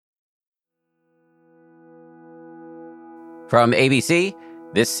From ABC,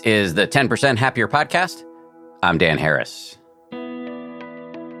 this is the 10% Happier Podcast. I'm Dan Harris.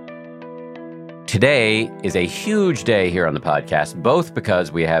 Today is a huge day here on the podcast, both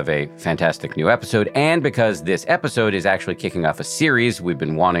because we have a fantastic new episode and because this episode is actually kicking off a series we've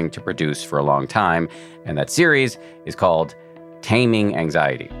been wanting to produce for a long time. And that series is called Taming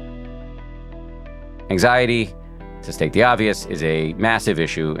Anxiety. Anxiety, to state the obvious, is a massive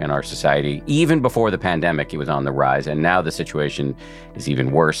issue in our society. Even before the pandemic, it was on the rise, and now the situation is even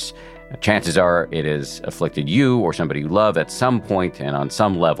worse. Chances are it has afflicted you or somebody you love at some point and on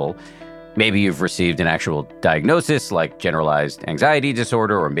some level. Maybe you've received an actual diagnosis like generalized anxiety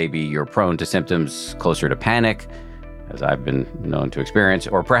disorder, or maybe you're prone to symptoms closer to panic, as I've been known to experience,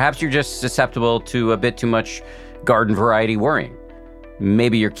 or perhaps you're just susceptible to a bit too much garden variety worrying.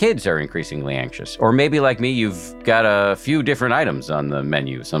 Maybe your kids are increasingly anxious, or maybe like me, you've got a few different items on the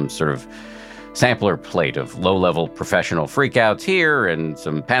menu, some sort of sampler plate of low-level professional freakouts here and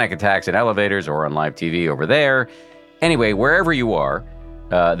some panic attacks in elevators or on live TV over there. Anyway, wherever you are,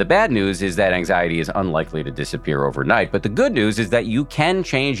 the bad news is that anxiety is unlikely to disappear overnight, but the good news is that you can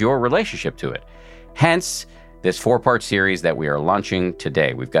change your relationship to it. Hence, this 4-part series that we are launching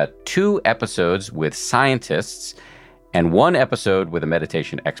today. We've got 2 episodes with scientists and 1 episode with a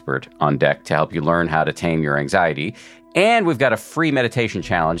meditation expert on deck to help you learn how to tame your anxiety. And we've got a free meditation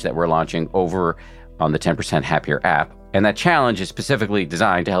challenge that we're launching over on the 10% Happier app. And that challenge is specifically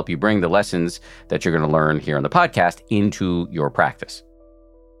designed to help you bring the lessons that you're going to learn here on the podcast into your practice.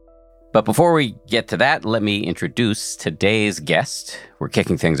 But before we get to that, let me introduce today's guest. We're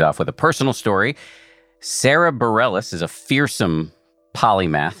kicking things off with a personal story. Sara Bareilles is a fearsome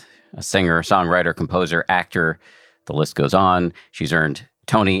polymath, a singer, songwriter, composer, actor. The list goes on. She's earned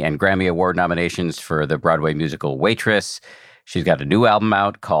Tony and Grammy Award nominations for the Broadway musical Waitress. She's got a new album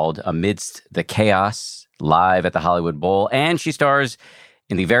out called Amidst the Chaos, live at the Hollywood Bowl. And she stars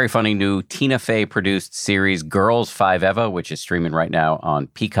in the very funny new Tina Fey-produced series Girls 5 Eva, which is streaming right now on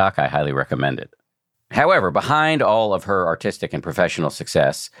Peacock. I highly recommend it. However, behind all of her artistic and professional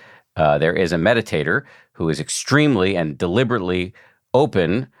success, there is a meditator who is extremely and deliberately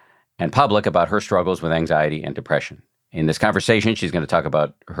open and public about her struggles with anxiety and depression. In this conversation, she's going to talk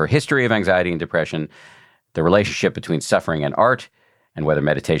about her history of anxiety and depression, the relationship between suffering and art, and whether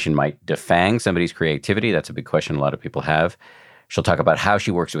meditation might defang somebody's creativity. That's a big question a lot of people have. She'll talk about how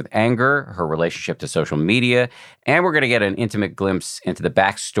she works with anger, her relationship to social media, and we're going to get an intimate glimpse into the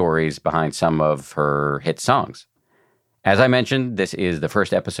backstories behind some of her hit songs. As I mentioned, this is the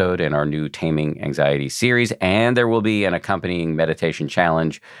first episode in our new Taming Anxiety series, and there will be an accompanying meditation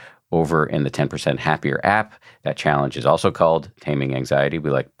challenge over in the 10% Happier app. That challenge is also called Taming Anxiety. We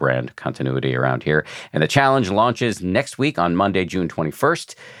like brand continuity around here. And the challenge launches next week on Monday, June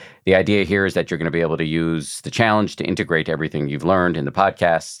 21st. The idea here is that you're going to be able to use the challenge to integrate everything you've learned in the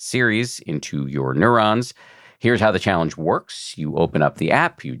podcast series into your neurons. Here's how the challenge works. You open up the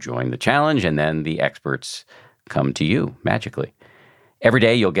app, you join the challenge, and then the experts come to you magically. Every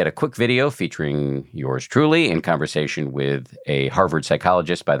day, you'll get a quick video featuring yours truly in conversation with a Harvard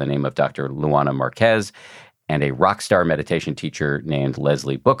psychologist by the name of Dr. Luana Marquez and a rock star meditation teacher named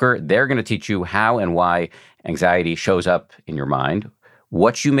Leslie Booker. They're going to teach you how and why anxiety shows up in your mind,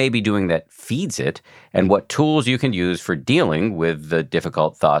 what you may be doing that feeds it, and what tools you can use for dealing with the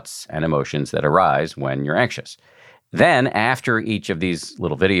difficult thoughts and emotions that arise when you're anxious. Then, after each of these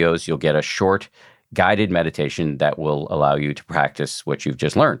little videos, you'll get a short guided meditation that will allow you to practice what you've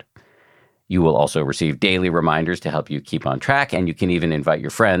just learned. You will also receive daily reminders to help you keep on track, and you can even invite your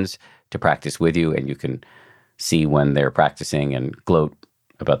friends to practice with you, and you can see when they're practicing and gloat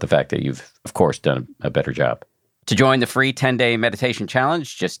about the fact that you've, of course, done a better job. To join the free 10-day meditation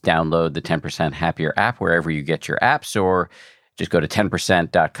challenge, just download the 10% Happier app wherever you get your apps, or just go to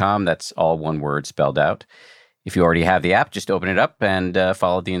 10%.com. That's all one word spelled out. If you already have the app, just open it up and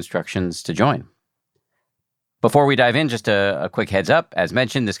follow the instructions to join. Before we dive in, just a quick heads up. As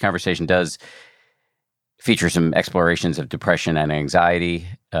mentioned, this conversation does feature some explorations of depression and anxiety.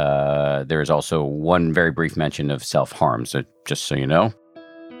 There is also one very brief mention of self-harm, so just so you know.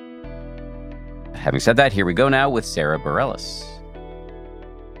 Having said that, here we go now with Sara Bareilles.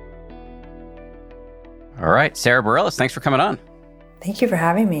 All right, Sara Bareilles, thanks for coming on. Thank you for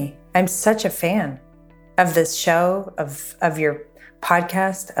having me. I'm such a fan of this show, of your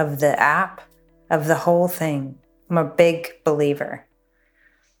podcast, of the app, of the whole thing. I'm a big believer.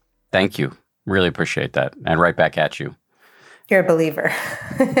 Thank you. Really appreciate that. And right back at you. You're a believer.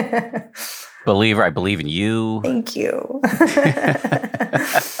 Believer, I believe in you. Thank you.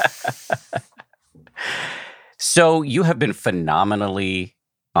 So you have been phenomenally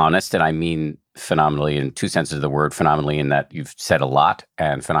honest, and I mean phenomenally in two senses of the word. Phenomenally in that you've said a lot,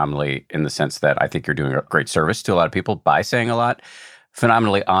 and phenomenally in the sense that I think you're doing a great service to a lot of people by saying a lot.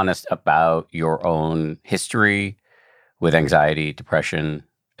 Phenomenally honest about your own history with anxiety, depression,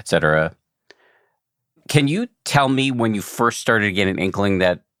 etc. Can you tell me when you first started to get an inkling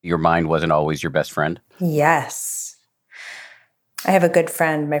that your mind wasn't always your best friend? Yes. I have a good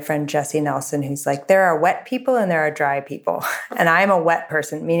friend, my friend Jesse Nelson, who's like, there are wet people and there are dry people. And I'm a wet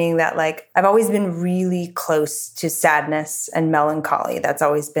person, meaning that like I've always been really close to sadness and melancholy. That's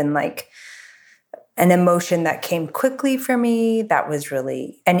always been like an emotion that came quickly for me. That was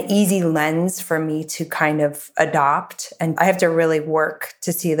really an easy lens for me to kind of adopt. And I have to really work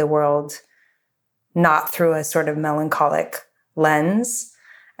to see the world not through a sort of melancholic lens.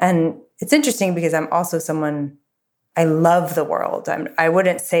 And it's interesting because I'm also someone, I love the world. I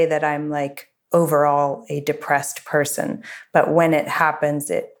wouldn't say that I'm like overall a depressed person, but when it happens,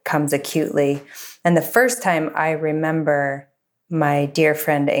 it comes acutely. And the first time I remember my dear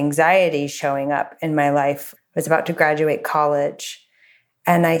friend anxiety showing up in my life, I was about to graduate college,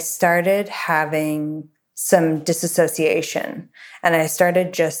 and I started having some disassociation, and I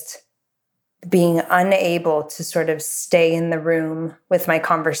started just being unable to sort of stay in the room with my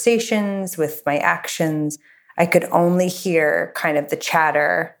conversations, with my actions. I could only hear kind of the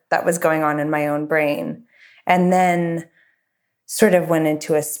chatter that was going on in my own brain. And then sort of went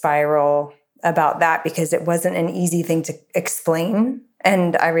into a spiral about that because it wasn't an easy thing to explain.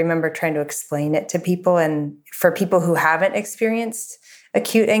 And I remember trying to explain it to people. And for people who haven't experienced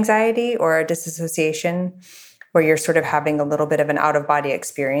acute anxiety or a disassociation, where you're sort of having a little bit of an out-of-body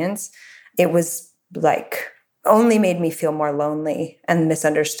experience, it was like only made me feel more lonely and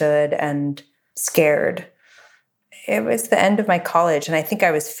misunderstood and scared. It was the end of my college, and I think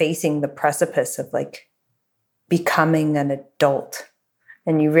I was facing the precipice of like becoming an adult.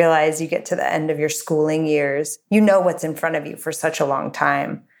 And you realize you get to the end of your schooling years, you know what's in front of you for such a long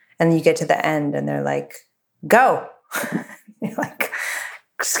time. And you get to the end and they're like, go. You're like,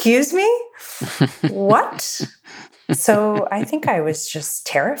 excuse me? What? So I think I was just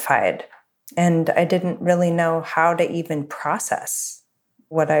terrified. And I didn't really know how to even process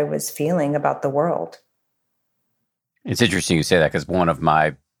what I was feeling about the world. It's interesting you say that because one of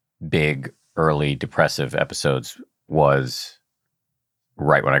my big early depressive episodes was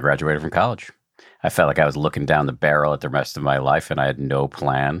right when I graduated from college. I felt like I was looking down the barrel at the rest of my life and I had no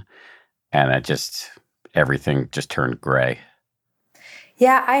plan. And everything just turned gray.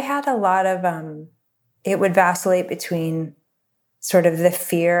 Yeah, I had a lot of, it would vacillate between sort of the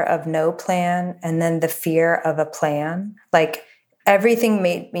fear of no plan and then the fear of a plan. Like everything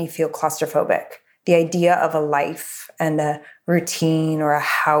made me feel claustrophobic. The idea of a life and a routine or a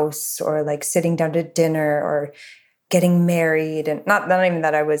house or like sitting down to dinner or getting married, and not even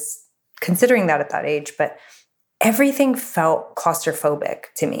that I was considering that at that age, but everything felt claustrophobic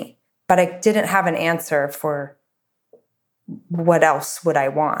to me. But I didn't have an answer for what else would I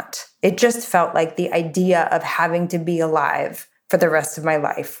want. It just felt like the idea of having to be alive for the rest of my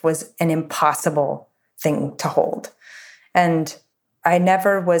life was an impossible thing to hold. And I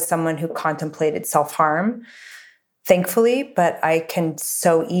never was someone who contemplated self-harm, thankfully, but I can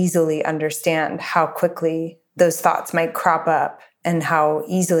so easily understand how quickly those thoughts might crop up and how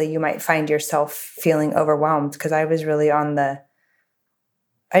easily you might find yourself feeling overwhelmed, because I was really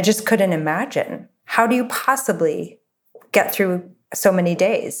I just couldn't imagine. How do you possibly get through so many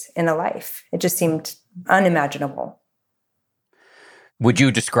days in a life? It just seemed unimaginable. Would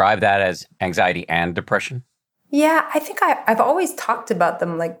you describe that as anxiety and depression? Yeah, I think I've always talked about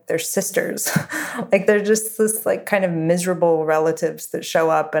them like they're sisters. Like they're just this like kind of miserable relatives that show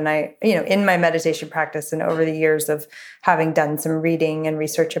up. And in my meditation practice and over the years of having done some reading and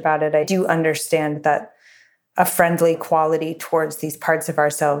research about it, I do understand that a friendly quality towards these parts of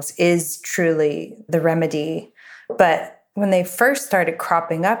ourselves is truly the remedy. But when they first started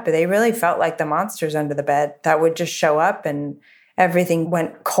cropping up, they really felt like the monsters under the bed that would just show up and everything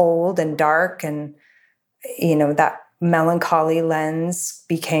went cold and dark, and that melancholy lens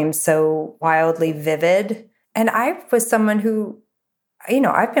became so wildly vivid. And I was someone who,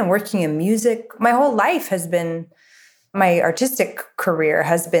 I've been working in music. My whole life my artistic career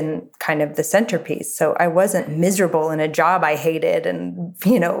has been kind of the centerpiece. So I wasn't miserable in a job I hated and,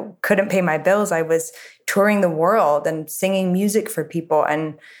 couldn't pay my bills. I was touring the world and singing music for people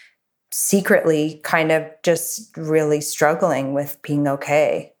and secretly kind of just really struggling with being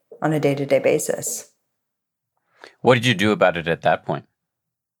okay on a day-to-day basis. What did you do about it at that point?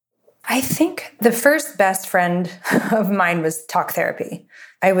 I think the first best friend of mine was talk therapy.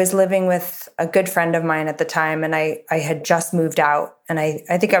 I was living with a good friend of mine at the time, and I had just moved out. And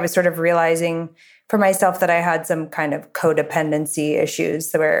I think I was sort of realizing for myself that I had some kind of codependency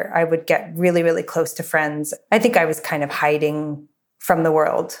issues where I would get really, really close to friends. I think I was kind of hiding from the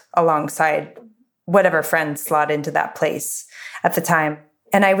world alongside whatever friends slot into that place at the time.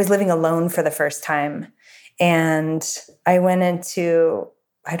 And I was living alone for the first time. And I went into,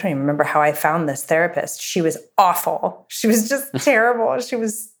 I don't even remember how I found this therapist. She was awful. She was just terrible. She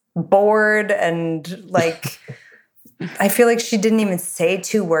was bored and like, I feel like she didn't even say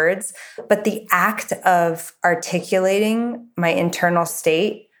 2 words, but the act of articulating my internal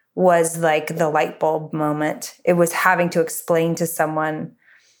state was like the light bulb moment. It was having to explain to someone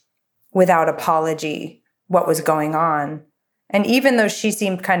without apology what was going on. And even though she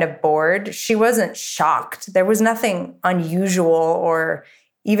seemed kind of bored, she wasn't shocked. There was nothing unusual or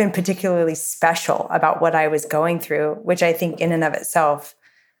even particularly special about what I was going through, which I think in and of itself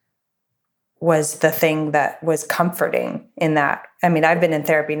was the thing that was comforting in that. I mean, I've been in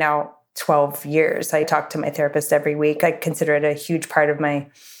therapy now 12 years. I talk to my therapist every week. I consider it a huge part of my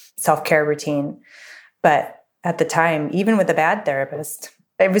self-care routine. But at the time, even with a bad therapist,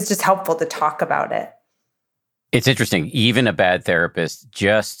 it was just helpful to talk about it. It's interesting. Even a bad therapist,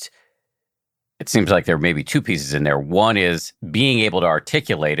 it seems like there may be 2 pieces in there. One is being able to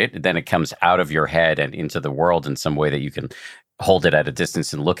articulate it, then it comes out of your head and into the world in some way that you can hold it at a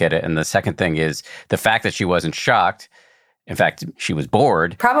distance and look at it. And the second thing is the fact that she wasn't shocked. In fact, she was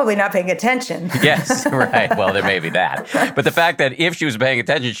bored. Probably not paying attention. Yes, right. Well, there may be that. But the fact that if she was paying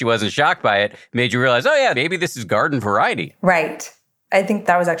attention, she wasn't shocked by it, made you realize, oh yeah, maybe this is garden variety. Right. I think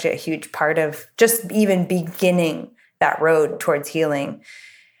that was actually a huge part of just even beginning that road towards healing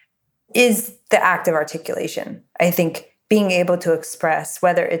is the act of articulation. I think being able to express,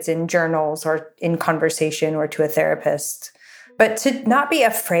 whether it's in journals or in conversation or to a therapist, but to not be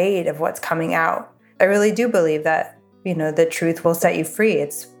afraid of what's coming out. I really do believe that, the truth will set you free.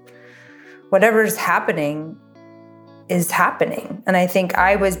 It's whatever's happening is happening. And I think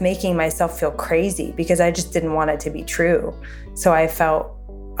I was making myself feel crazy because I just didn't want it to be true. So I felt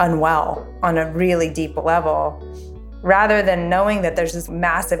unwell on a really deep level, rather than knowing that there's this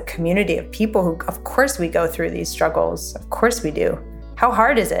massive community of people who, of course, we go through these struggles. Of course we do. How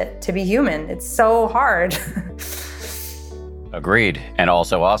hard is it to be human? It's so hard. Agreed. And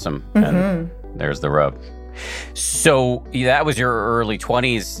also awesome. Mm-hmm. And there's the rub. So that was your early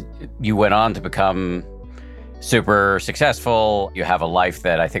 20s. You went on to become super successful. You have a life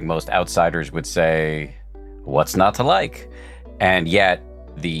that I think most outsiders would say, what's not to like? And yet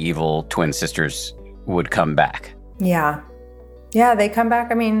the evil twin sisters would come back. Yeah. Yeah, they come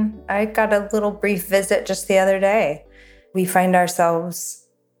back. I mean, I got a little brief visit just the other day. We find ourselves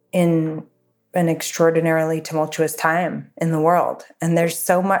in an extraordinarily tumultuous time in the world. And there's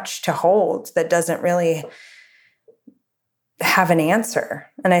so much to hold that doesn't really have an answer.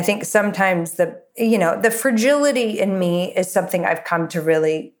 And I think sometimes the fragility in me is something I've come to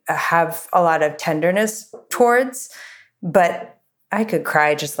really have a lot of tenderness towards, but I could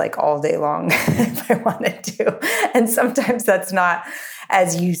cry just like all day long if I wanted to. And sometimes that's not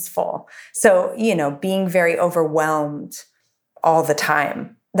as useful. So, being very overwhelmed all the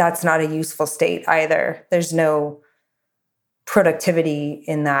time, that's not a useful state either. There's no productivity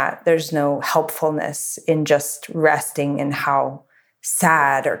in that. There's no helpfulness in just resting in how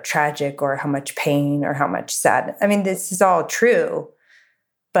sad or tragic or how much pain or how much sad. I mean, this is all true.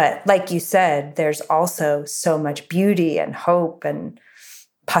 But like you said, there's also so much beauty and hope and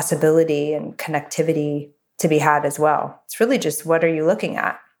possibility and connectivity to be had as well. It's really just, what are you looking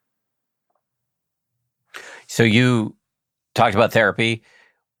at? So you talked about therapy,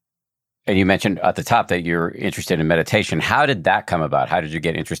 and you mentioned at the top that you're interested in meditation. How did that come about? How did you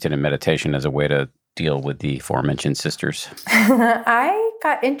get interested in meditation as a way to deal with the aforementioned sisters? I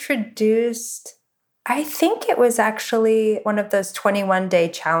got introduced, I think it was actually one of those 21-day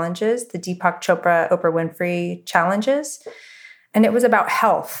challenges, the Deepak Chopra, Oprah Winfrey challenges. And it was about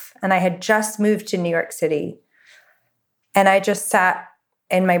health. And I had just moved to New York City. And I just sat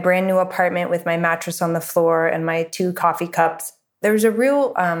in my brand new apartment with my mattress on the floor and my 2 coffee cups. There was a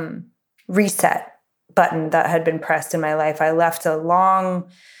real reset button that had been pressed in my life. I left a long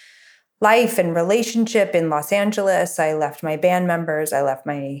life and relationship in Los Angeles. I left my band members. I left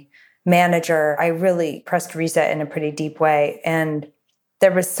my manager. I really pressed reset in a pretty deep way. And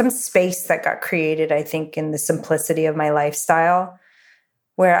there was some space that got created, I think, in the simplicity of my lifestyle,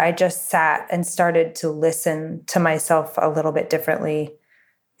 where I just sat and started to listen to myself a little bit differently.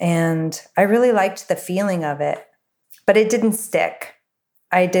 And I really liked the feeling of it, but it didn't stick.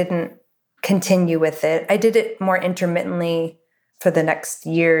 I didn't continue with it. I did it more intermittently for the next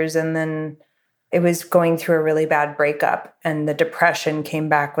years. And then it was going through a really bad breakup, and the depression came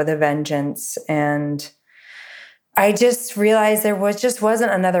back with a vengeance. And I just realized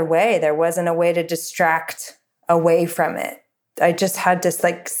wasn't another way. There wasn't a way to distract away from it. I just had to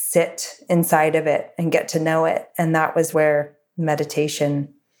like sit inside of it and get to know it. And that was where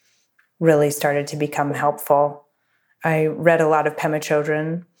meditation really started to become helpful. I read a lot of Pema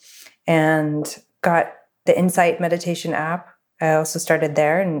Chodron and got the Insight meditation app. I also started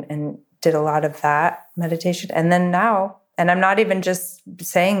there and did a lot of that meditation. And then now, and I'm not even just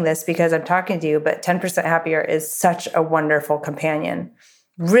saying this because I'm talking to you, but 10% Happier is such a wonderful companion.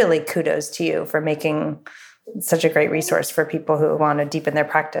 Really kudos to you for making such a great resource for people who want to deepen their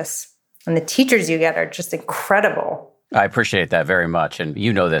practice. And the teachers you get are just incredible. I appreciate that very much. And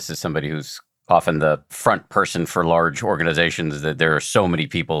you know this as somebody who's often the front person for large organizations, that there are so many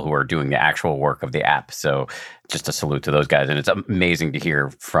people who are doing the actual work of the app. So just a salute to those guys. And it's amazing to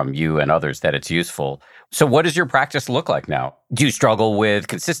hear from you and others that it's useful. So what does your practice look like now? Do you struggle with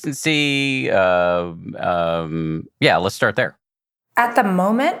consistency? Yeah, let's start there. At the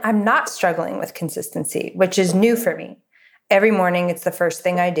moment, I'm not struggling with consistency, which is new for me. Every morning, it's the first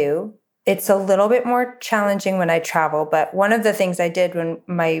thing I do. It's a little bit more challenging when I travel, but one of the things I did when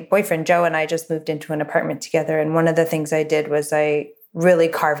my boyfriend Joe and I just moved into an apartment together, and one of the things I did was I really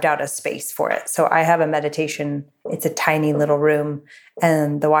carved out a space for it. So I have a meditation. It's a tiny little room,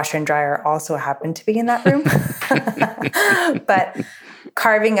 and the washer and dryer also happen to be in that room. But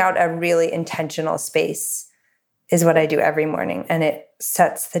carving out a really intentional space is what I do every morning, and it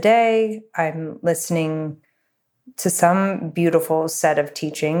sets the day. I'm listening to some beautiful set of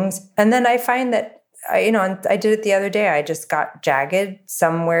teachings. And then I find that, I did it the other day. I just got jagged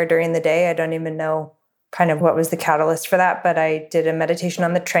somewhere during the day. I don't even know kind of what was the catalyst for that, but I did a meditation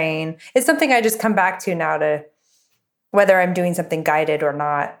on the train. It's something I just come back to now, to whether I'm doing something guided or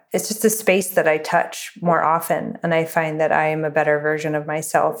not. It's just a space that I touch more often. And I find that I am a better version of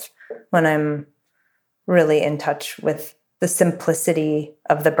myself when I'm really in touch with the simplicity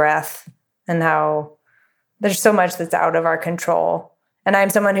of the breath and how there's so much that's out of our control. And I'm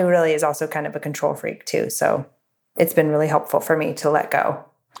someone who really is also kind of a control freak too. So it's been really helpful for me to let go.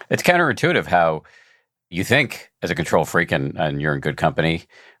 It's counterintuitive how you think as a control freak, and you're in good company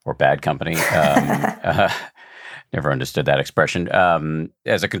or bad company. Never understood that expression.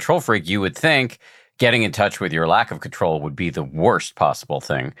 As a control freak, you would think getting in touch with your lack of control would be the worst possible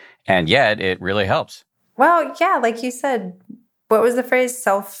thing. And yet it really helps. Well, yeah, like you said, what was the phrase?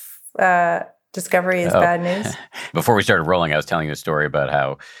 Discovery is bad news. Before we started rolling, I was telling you a story about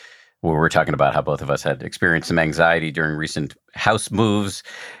how we were talking about how both of us had experienced some anxiety during recent house moves.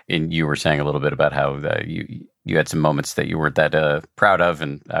 And you were saying a little bit about how you had some moments that you weren't that proud of.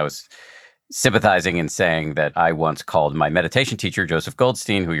 And I was sympathizing and saying that I once called my meditation teacher, Joseph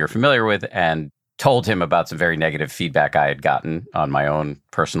Goldstein, who you're familiar with, and told him about some very negative feedback I had gotten on my own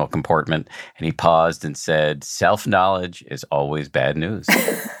personal comportment. And he paused and said, "Self-knowledge is always bad news."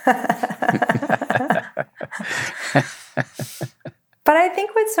 But I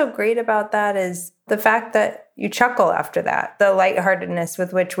think what's so great about that is the fact that you chuckle after that, the lightheartedness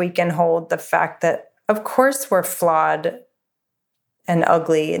with which we can hold the fact that, of course, we're flawed and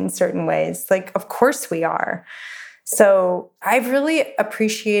ugly in certain ways. Like, of course we are. So I've really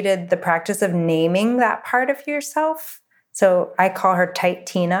appreciated the practice of naming that part of yourself. So I call her Tight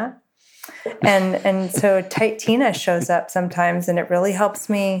Tina. And so Tight Tina shows up sometimes, and it really helps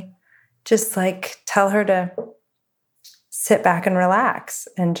me just like tell her to sit back and relax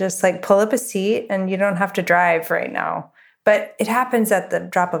and just like pull up a seat, and you don't have to drive right now. But it happens at the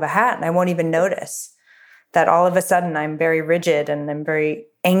drop of a hat, and I won't even notice that all of a sudden I'm very rigid and I'm very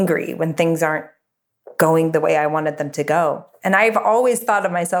angry when things aren't going the way I wanted them to go. And I've always thought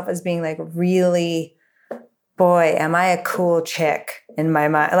of myself as being like, really, boy, am I a cool chick in my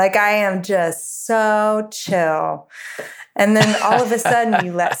mind. Like, I am just so chill. And then all of a sudden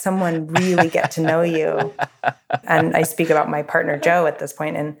you let someone really get to know you. And I speak about my partner, Joe, at this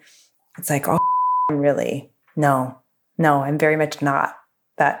point, and it's like, oh, I'm really, no, I'm very much not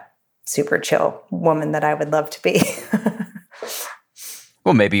that super chill woman that I would love to be.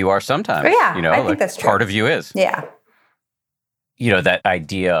 Well, maybe you are sometimes. But yeah, I think like that's true. Part of you is. Yeah. That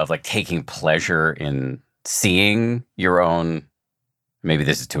idea of like taking pleasure in seeing your own, maybe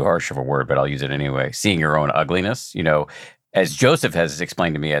this is too harsh of a word, but I'll use it anyway, seeing your own ugliness. As Joseph has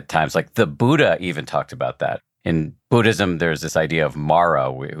explained to me at times, like the Buddha even talked about that. In Buddhism, there's this idea of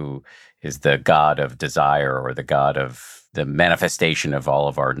Mara, who is the god of desire or the god of the manifestation of all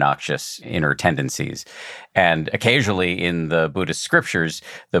of our noxious inner tendencies. And occasionally in the Buddhist scriptures,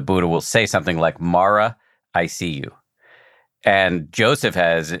 the Buddha will say something like, Mara, I see you. And Joseph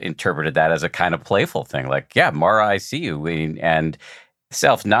has interpreted that as a kind of playful thing, like, yeah, Mara, I see you. And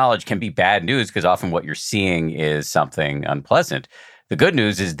self-knowledge can be bad news because often what you're seeing is something unpleasant. The good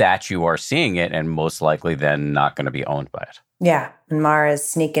news is that you are seeing it and most likely then not going to be owned by it. Yeah. And Mara's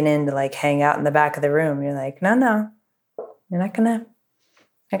sneaking in to like hang out in the back of the room. You're like, no, you're not gonna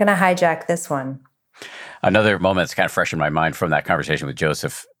hijack this one. Another moment that's kind of fresh in my mind from that conversation with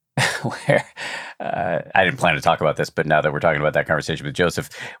Joseph, where I didn't plan to talk about this, but now that we're talking about that conversation with Joseph,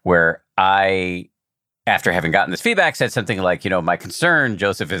 where I, after having gotten this feedback, said something like, my concern,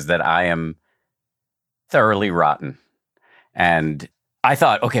 Joseph, is that I am thoroughly rotten. And I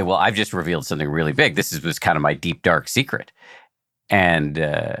thought, okay, well, I've just revealed something really big. This was kind of my deep, dark secret. And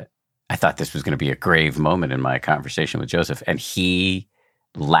I thought this was going to be a grave moment in my conversation with Joseph. And he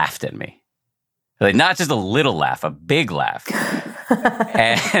laughed at me. Like, not just a little laugh, a big laugh.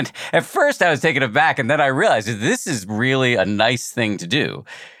 And at first I was taken aback. And then I realized that this is really a nice thing to do.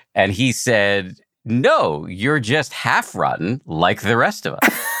 And he said, no, you're just half rotten like the rest of us.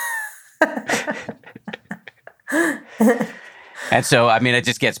 And so, I mean, it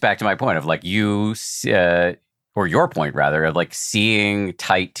just gets back to my point of like you, or your point rather, of like seeing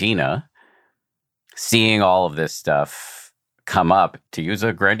tight Tina, seeing all of this stuff come up, to use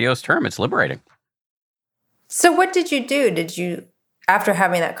a grandiose term, it's liberating. So what did you do? Did you, after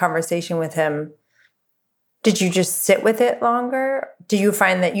having that conversation with him, did you just sit with it longer? Do you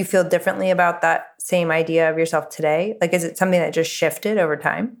find that you feel differently about that same idea of yourself today? Like, is it something that just shifted over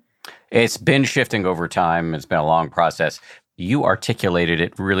time? It's been shifting over time. It's been a long process. You articulated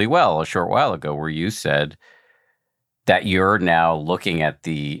it really well a short while ago, where you said that you're now looking at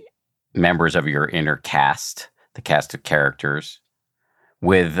the members of your inner cast, the cast of characters,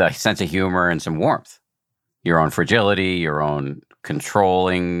 with a sense of humor and some warmth. Your own fragility, your own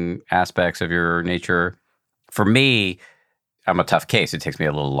controlling aspects of your nature. For me, I'm a tough case. It takes me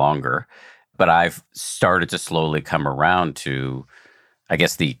a little longer, but I've started to slowly come around to, I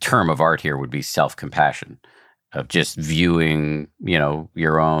guess the term of art here would be self-compassion, of just viewing,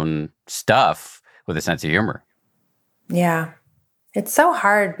 your own stuff with a sense of humor. Yeah. It's so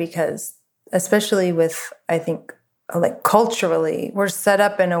hard because, especially with, I think, like culturally, we're set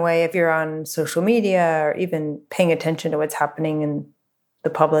up in a way, if you're on social media or even paying attention to what's happening in the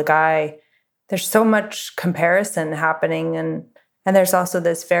public eye, there's so much comparison happening. And there's also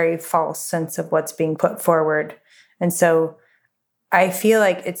this very false sense of what's being put forward. And so I feel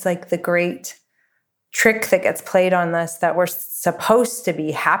like it's like the great trick that gets played on us that we're supposed to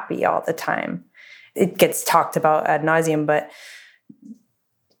be happy all the time. It gets talked about ad nauseum, but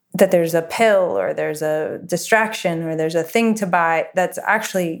that there's a pill or there's a distraction or there's a thing to buy that's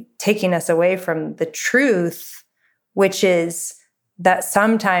actually taking us away from the truth, which is that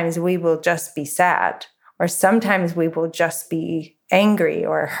sometimes we will just be sad, or sometimes we will just be angry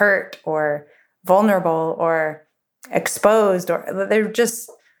or hurt or vulnerable or exposed, or they're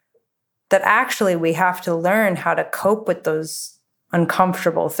just that actually we have to learn how to cope with those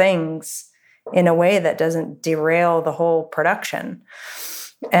uncomfortable things in a way that doesn't derail the whole production.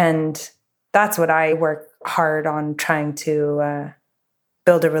 And that's what I work hard on, trying to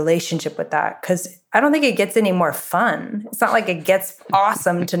build a relationship with that, because I don't think it gets any more fun. It's not like it gets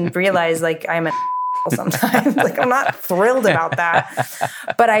awesome to realize like I'm an sometimes. Like, I'm not thrilled about that.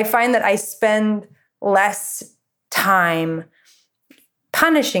 But I find that I spend less time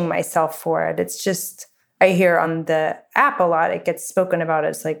punishing myself for it. It's just, I hear on the app a lot, it gets spoken about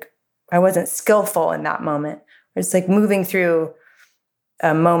as like, I wasn't skillful in that moment. It's like moving through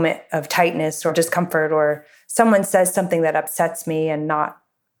a moment of tightness or discomfort, or someone says something that upsets me and not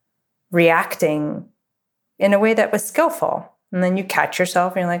reacting in a way that was skillful. And then you catch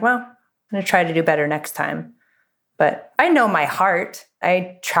yourself and you're like, well, I'm going to try to do better next time. But I know my heart.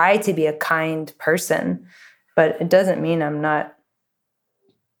 I try to be a kind person, but it doesn't mean I'm not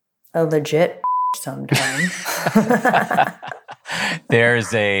a legit sometimes.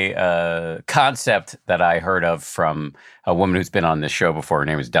 There's a concept that I heard of from a woman who's been on this show before. Her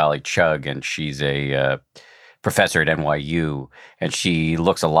name is Dolly Chugg, and she's a professor at NYU, and she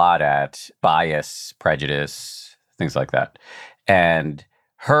looks a lot at bias, prejudice, things like that. And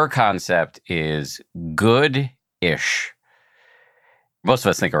her concept is good-ish. Most of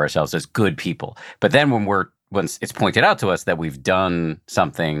us think of ourselves as good people. But then when it's pointed out to us that we've done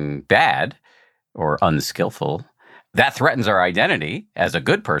something bad or unskillful, that threatens our identity as a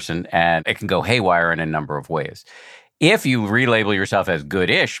good person, and it can go haywire in a number of ways. If you relabel yourself as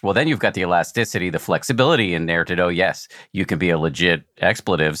good-ish, well, then you've got the elasticity, the flexibility in there to know, yes, you can be a legit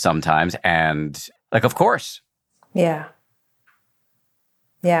expletive sometimes. And like, of course. Yeah.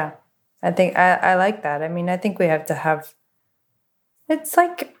 Yeah. I think I like that. I mean, I think we have to have, it's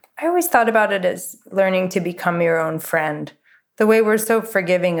like, I always thought about it as learning to become your own friend. The way we're so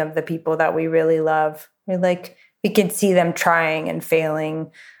forgiving of the people that we really love. We can see them trying and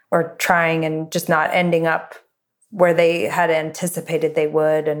failing, or trying and just not ending up where they had anticipated they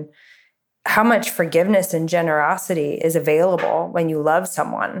would. And how much forgiveness and generosity is available when you love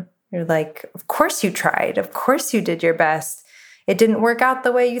someone. You're like, of course you tried. Of course you did your best. It didn't work out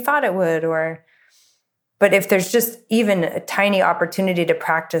the way you thought it would. But if there's just even a tiny opportunity to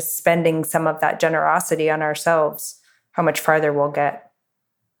practice spending some of that generosity on ourselves, how much farther we'll get.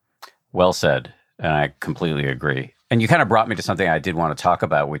 Well said. And I completely agree. And you kind of brought me to something I did want to talk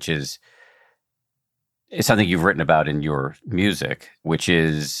about, which is something you've written about in your music, which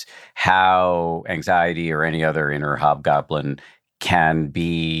is how anxiety or any other inner hobgoblin can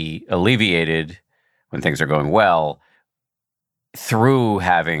be alleviated when things are going well through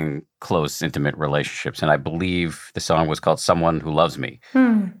having close, intimate relationships. And I believe the song was called Someone Who Loves Me.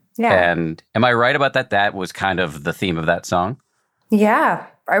 Yeah. And am I right about that? That was kind of the theme of that song? Yeah.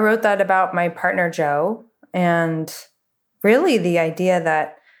 I wrote that about my partner, Joe. And really the idea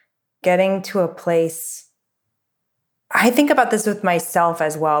that getting to a place, I think about this with myself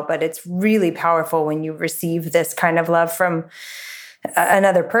as well, but it's really powerful when you receive this kind of love from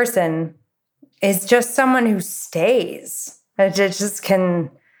another person, is just someone who stays. It just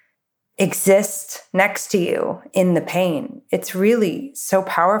can exist next to you in the pain. It's really so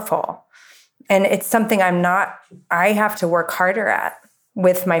powerful. And it's something I have to work harder at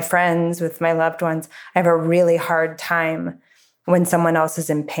with my friends, with my loved ones. I have a really hard time when someone else is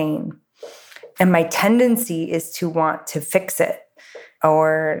in pain. And my tendency is to want to fix it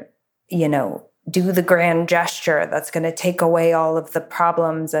or, do the grand gesture that's going to take away all of the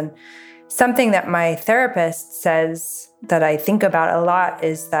problems. And something that my therapist says that I think about a lot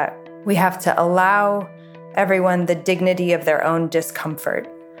is that we have to allow everyone the dignity of their own discomfort.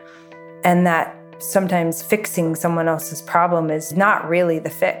 And that sometimes fixing someone else's problem is not really the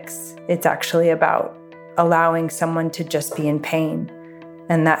fix. It's actually about allowing someone to just be in pain.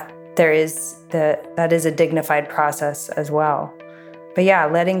 And that is a dignified process as well. But yeah,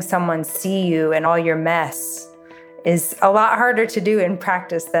 letting someone see you and all your mess is a lot harder to do in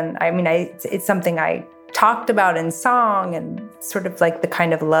practice than, it's something I talked about in song and sort of like the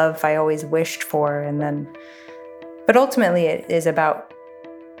kind of love I always wished for. But ultimately it is about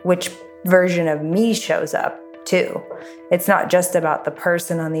which version of me shows up too. It's not just about the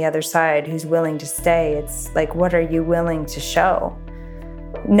person on the other side who's willing to stay. It's like, what are you willing to show?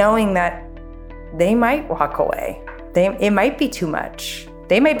 Knowing that they might walk away. It might be too much.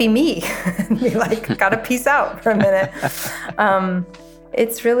 They might be me and be like, gotta peace out for a minute.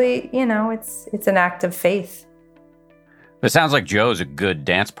 It's really, it's an act of faith. It sounds like Joe's a good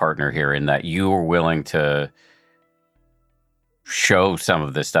dance partner here in that you were willing to show some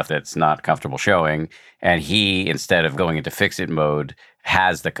of the stuff that's not comfortable showing. And he, instead of going into fix-it mode,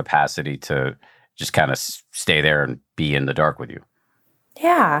 has the capacity to just kind of stay there and be in the dark with you.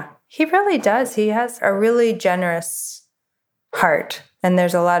 Yeah, he really does. He has a really generous heart. And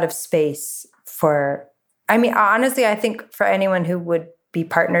there's a lot of space honestly, I think for anyone who would be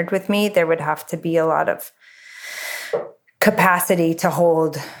partnered with me, there would have to be a lot of capacity to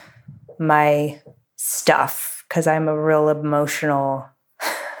hold my stuff, because I'm a really emotional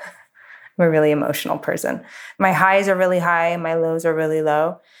person. My highs are really high, my lows are really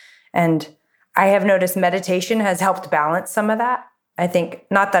low. And I have noticed meditation has helped balance some of that. I think,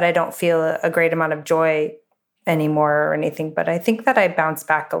 not that I don't feel a great amount of joy anymore or anything, but I think that I bounce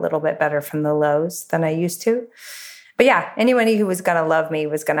back a little bit better from the lows than I used to. But yeah, anybody who was going to love me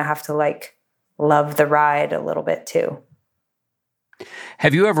was going to have to love the ride a little bit too.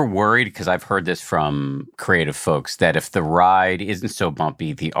 Have you ever worried, because I've heard this from creative folks, that if the ride isn't so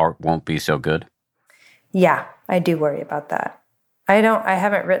bumpy, the art won't be so good? Yeah, I do worry about that. I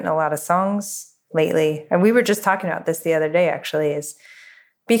haven't written a lot of songs lately. And we were just talking about this the other day, actually, is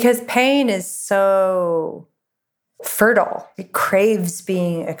because pain is so fertile. It craves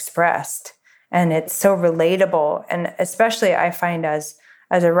being expressed. And it's so relatable. And especially I find as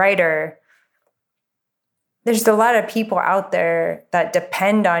a writer, there's a lot of people out there that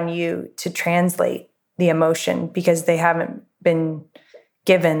depend on you to translate the emotion because they haven't been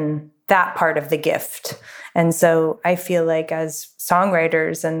given that part of the gift. And so I feel like as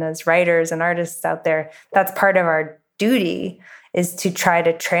songwriters and as writers and artists out there, that's part of our duty, is to try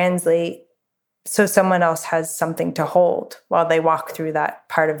to translate so someone else has something to hold while they walk through that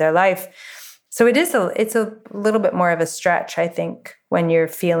part of their life. So it's a little bit more of a stretch, I think, when you're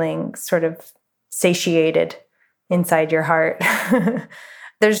feeling sort of satiated inside your heart.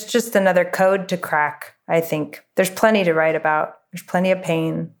 There's just another code to crack, I think. There's plenty to write about. There's plenty of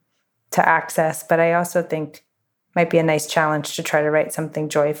pain to access, but I also think it might be a nice challenge to try to write something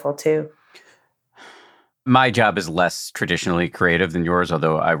joyful too. My job is less traditionally creative than yours,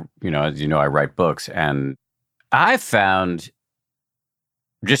 although as you know, I write books. And I've found,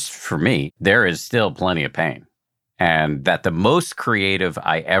 just for me, there is still plenty of pain. And that the most creative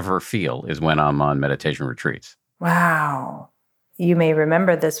I ever feel is when I'm on meditation retreats. Wow. You may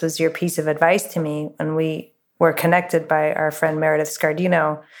remember this was your piece of advice to me when we were connected by our friend Meredith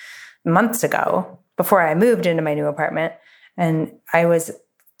Scardino months ago, before I moved into my new apartment. And I was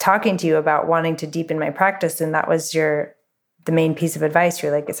talking to you about wanting to deepen my practice, and that was the main piece of advice.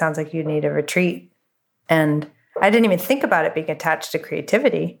 You're like, it sounds like you need a retreat. And I didn't even think about it being attached to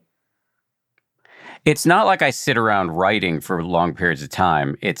creativity. It's not like I sit around writing for long periods of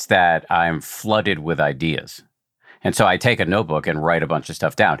time. It's that I'm flooded with ideas. And so I take a notebook and write a bunch of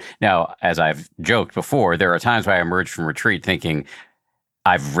stuff down. Now, as I've joked before, there are times where I emerge from retreat thinking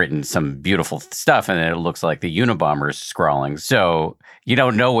I've written some beautiful stuff, and then it looks like the Unabomber's scrawling. So you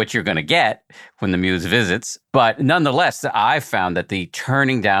don't know what you're going to get when the muse visits. But nonetheless, I've found that the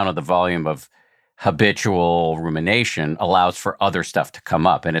turning down of the volume of habitual rumination allows for other stuff to come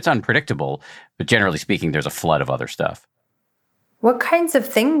up. And it's unpredictable, but generally speaking, there's a flood of other stuff. What kinds of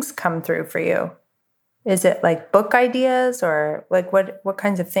things come through for you? Is it like book ideas, or like what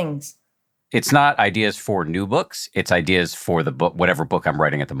kinds of things? It's not ideas for new books. It's ideas for the book, whatever book I'm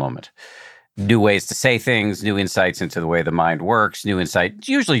writing at the moment. New ways to say things, new insights into the way the mind works,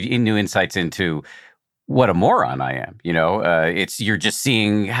 usually new insights into what a moron I am. You're just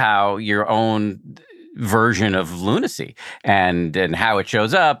seeing how your own version of lunacy and how it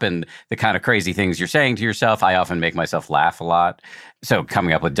shows up and the kind of crazy things you're saying to yourself. I often make myself laugh a lot. So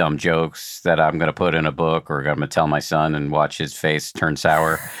coming up with dumb jokes that I'm going to put in a book, or I'm going to tell my son and watch his face turn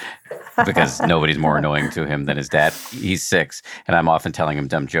sour because nobody's more annoying to him than his dad. He's 6, and I'm often telling him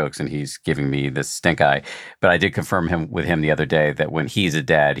dumb jokes, and he's giving me this stink eye. But I did confirm with him the other day that when he's a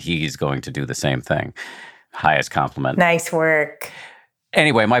dad, he's going to do the same thing. Highest compliment. Nice work.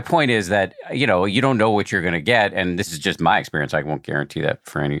 Anyway, my point is that, you don't know what you're going to get. And this is just my experience. I won't guarantee that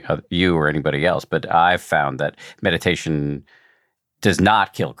for you or anybody else. But I've found that meditation does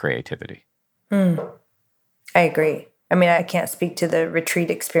not kill creativity. I agree. I mean, I can't speak to the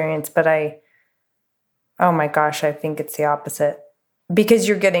retreat experience, but oh my gosh, I think it's the opposite. Because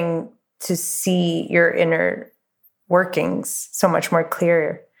you're getting to see your inner workings so much more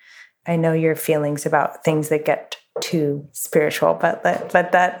clear. I know your feelings about things that get too spiritual, but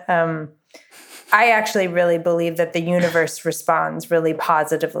that I actually really believe that the universe responds really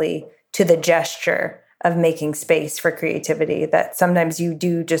positively to the gesture of making space for creativity, that sometimes you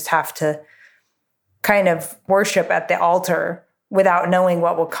do just have to kind of worship at the altar without knowing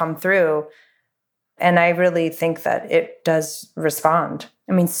what will come through. And I really think that it does respond.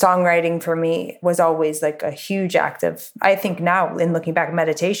 I mean, songwriting for me was always like a huge act of, I think now in looking back,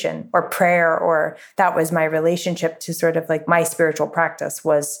 meditation or prayer, or that was my relationship to sort of like my spiritual practice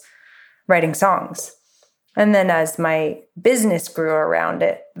was writing songs. And then as my business grew around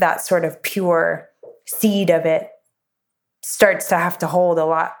it, that sort of pure seed of it starts to have to hold a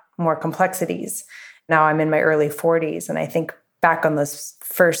lot more complexities. Now I'm in my early 40s, and I think back on those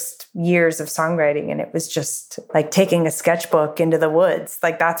first years of songwriting, and it was just like taking a sketchbook into the woods.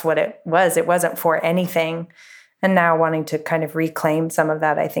 Like that's what it was. It wasn't for anything. And now wanting to kind of reclaim some of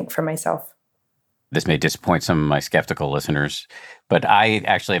that, I think, for myself. This may disappoint some of my skeptical listeners, but I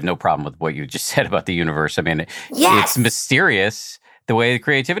actually have no problem with what you just said about the universe. I mean, It's mysterious the way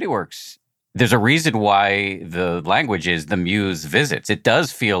creativity works. There's a reason why the language is the muse visits. It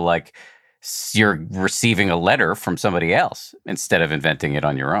does feel like you're receiving a letter from somebody else instead of inventing it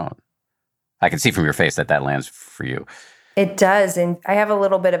on your own. I can see from your face that lands for you. It does. And I have a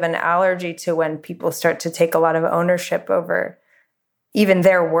little bit of an allergy to when people start to take a lot of ownership over even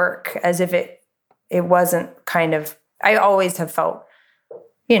their work, as if it wasn't kind of, I always have felt,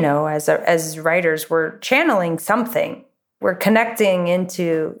 as writers, we're channeling something. We're connecting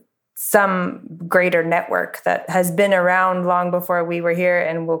into some greater network that has been around long before we were here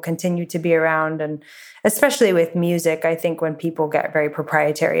and will continue to be around. And especially with music, I think when people get very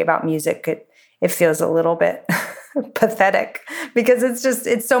proprietary about music, it feels a little bit pathetic, because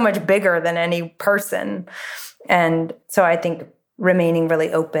it's so much bigger than any person. And so I think remaining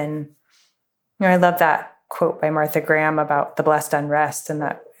really open. I love that quote by Martha Graham about the blessed unrest, and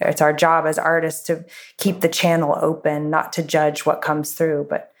that It's our job as artists to keep the channel open, not to judge what comes through,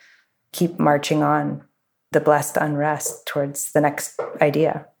 but keep marching on the blessed unrest towards the next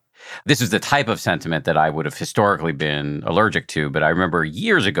idea. This is the type of sentiment that I would have historically been allergic to. But I remember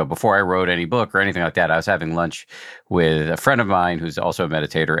years ago, before I wrote any book or anything like that, I was having lunch with a friend of mine who's also a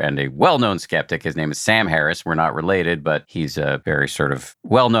meditator and a well-known skeptic. His name is Sam Harris. We're not related, but he's a very sort of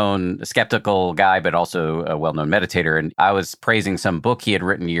well-known skeptical guy, but also a well-known meditator. And I was praising some book he had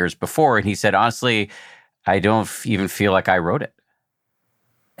written years before. And he said, honestly, I don't even feel like I wrote it.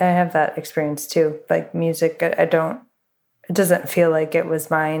 I have that experience too. Like music, it doesn't feel like it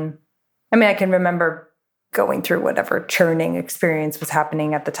was mine. I mean, I can remember going through whatever churning experience was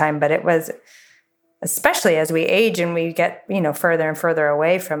happening at the time, but it was, especially as we age and we get, further and further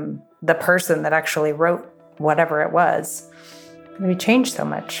away from the person that actually wrote whatever it was, we changed so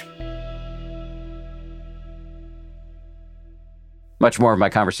much. Much more of my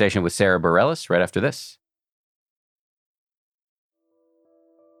conversation with Sara Bareilles right after this.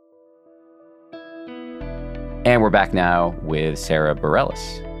 And we're back now with Sara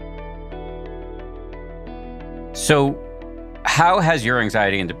Bareilles. So, how has your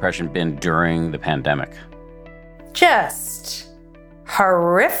anxiety and depression been during the pandemic? Just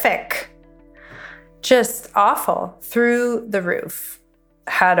horrific. Just awful. Through the roof.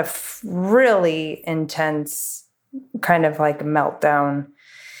 Had a really intense kind of like meltdown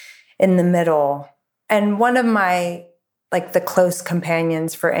in the middle. And one of my the close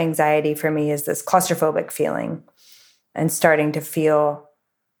companions for anxiety for me is this claustrophobic feeling and starting to feel,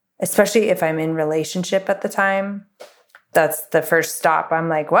 especially if I'm in relationship at the time, that's the first stop. I'm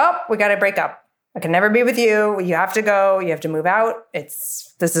like, well, we got to break up. I can never be with you. You have to go. You have to move out.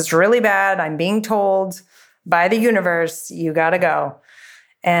 This is really bad. I'm being told by the universe, you got to go.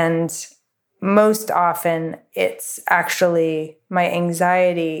 And most often it's actually my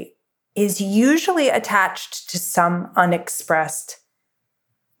anxiety is usually attached to some unexpressed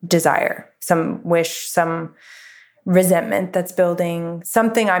desire, some wish, some resentment that's building,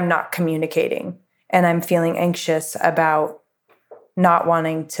 something I'm not communicating. And I'm feeling anxious about not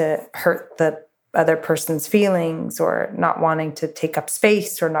wanting to hurt the other person's feelings or not wanting to take up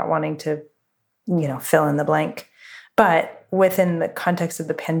space or not wanting to, fill in the blank. But within the context of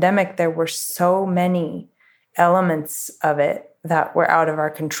the pandemic, there were so many elements of it that were out of our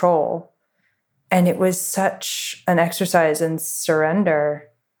control. And it was such an exercise in surrender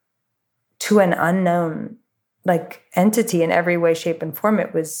to an unknown entity in every way, shape, and form.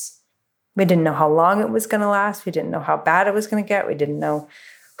 We didn't know how long it was going to last. We didn't know how bad it was going to get. We didn't know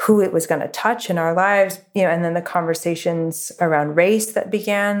who it was going to touch in our lives. And then the conversations around race that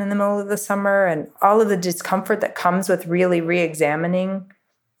began in the middle of the summer and all of the discomfort that comes with really re-examining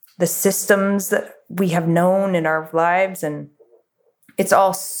the systems that we have known in our lives. And it's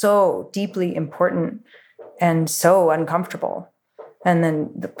all so deeply important and so uncomfortable. And then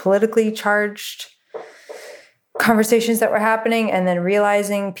the politically charged conversations that were happening, and then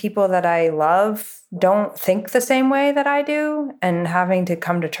realizing people that I love don't think the same way that I do, and having to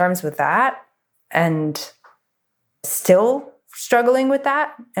come to terms with that, and still struggling with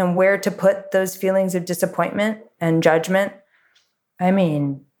that, and where to put those feelings of disappointment and judgment. I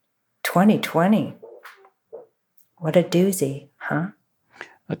mean, 2020, what a doozy, huh?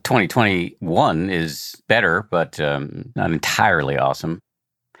 2021 is better, but not entirely awesome.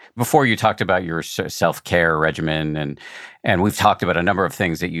 Before you talked about your self-care regimen, and we've talked about a number of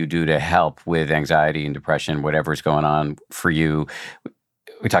things that you do to help with anxiety and depression, whatever's going on for you.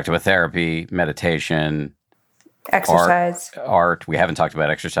 We talked about therapy, meditation, exercise, art. We haven't talked about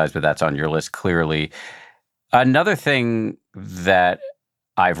exercise, but that's on your list clearly. Another thing that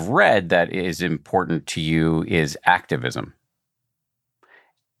I've read that is important to you is activism.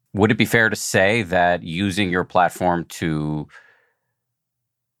 Would it be fair to say that using your platform to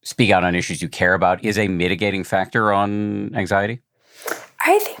speak out on issues you care about is a mitigating factor on anxiety?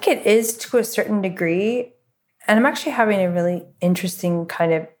 I think it is to a certain degree. And I'm actually having a really interesting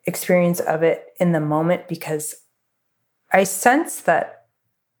kind of experience of it in the moment, because I sense that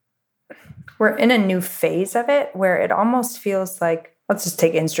we're in a new phase of it where it almost feels like, let's just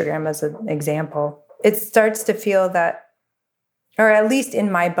take Instagram as an example. It starts to feel that, or at least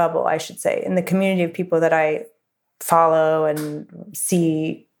in my bubble, I should say, in the community of people that I follow and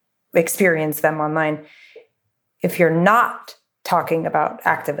see, experience them online, if you're not talking about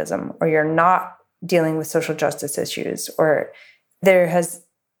activism, or you're not dealing with social justice issues, or there has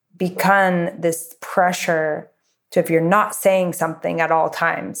become this pressure to, if you're not saying something at all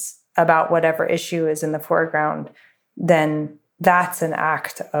times about whatever issue is in the foreground, then that's an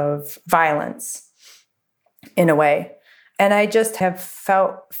act of violence in a way. And I just have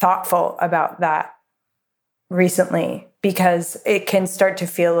felt thoughtful about that recently because it can start to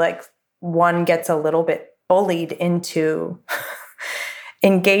feel like one gets a little bit bullied into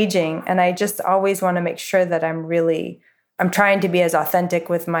engaging. And I just always want to make sure that I'm trying to be as authentic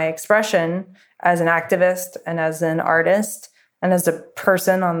with my expression as an activist and as an artist and as a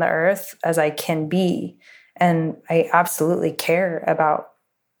person on the earth as I can be. And I absolutely care about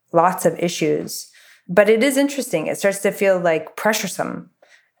lots of issues. But it is interesting. It starts to feel like pressuresome.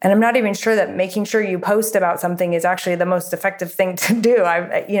 And I'm not even sure that making sure you post about something is actually the most effective thing to do.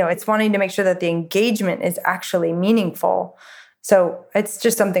 It's wanting to make sure that the engagement is actually meaningful. So it's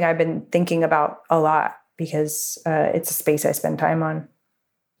just something I've been thinking about a lot because it's a space I spend time on.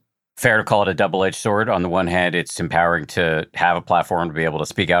 Fair to call it a double-edged sword. On the one hand, it's empowering to have a platform to be able to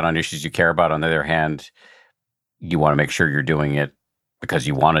speak out on issues you care about. On the other hand, you want to make sure you're doing it because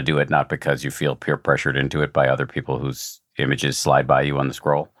you want to do it, not because you feel peer pressured into it by other people whose images slide by you on the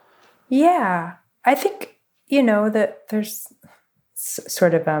scroll. Yeah. I think, that there's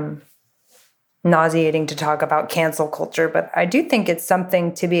sort of nauseating to talk about cancel culture, but I do think it's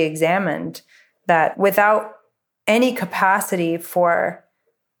something to be examined that without any capacity for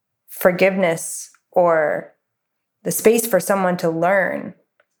forgiveness or the space for someone to learn,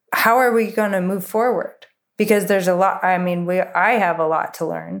 how are we going to move forward? Because there's a lot, I have a lot to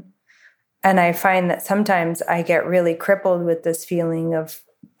learn. And I find that sometimes I get really crippled with this feeling of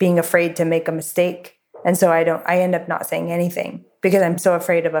being afraid to make a mistake. And so I end up not saying anything because I'm so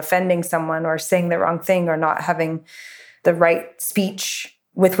afraid of offending someone or saying the wrong thing or not having the right speech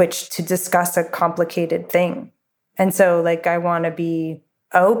with which to discuss a complicated thing. And so I want to be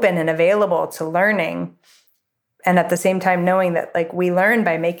open and available to learning. And at the same time, knowing that we learn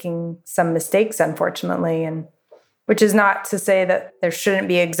by making some mistakes, unfortunately, and which is not to say that there shouldn't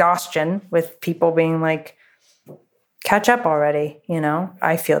be exhaustion with people being catch up already.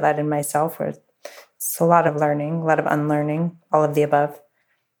 I feel that in myself where it's a lot of learning, a lot of unlearning, all of the above.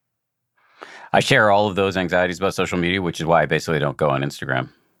 I share all of those anxieties about social media, which is why I basically don't go on Instagram.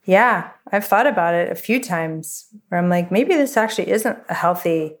 Yeah, I've thought about it a few times where I'm maybe this actually isn't a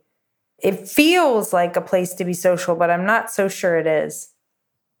healthy. It feels like a place to be social, but I'm not so sure it is.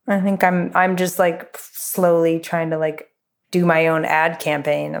 I think I'm just slowly trying to do my own ad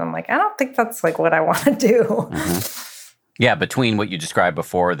campaign. And I'm I don't think that's what I want to do. Mm-hmm. Yeah, between what you described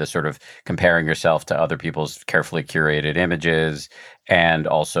before, the sort of comparing yourself to other people's carefully curated images, and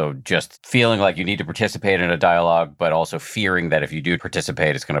also just feeling like you need to participate in a dialogue, but also fearing that if you do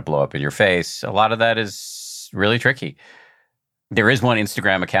participate, it's going to blow up in your face. A lot of that is really tricky. There is one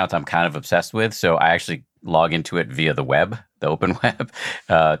Instagram account I'm kind of obsessed with, so I actually log into it via the web, the open web.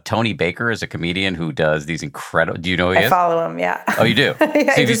 Tony Baker is a comedian who does these incredible... Do you know who he is? I follow him, yeah. Oh, you do?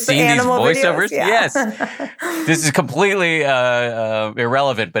 Yeah, so have you seen these voiceovers? Videos, yeah. Yes. This is completely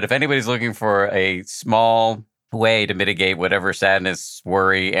irrelevant, but if anybody's looking for a small way to mitigate whatever sadness,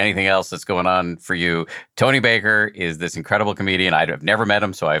 worry, anything else that's going on for you, Tony Baker is this incredible comedian. I've never met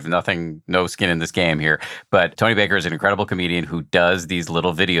him, so I have no skin in this game here. But Tony Baker is an incredible comedian who does these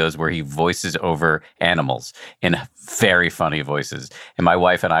little videos where he voices over animals in very funny voices. And my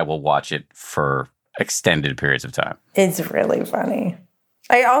wife and I will watch it for extended periods of time. It's really funny.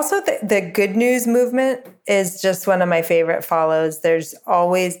 I also, the good news movement is just one of my favorite follows. There's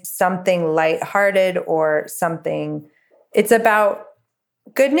always something lighthearted or something. It's about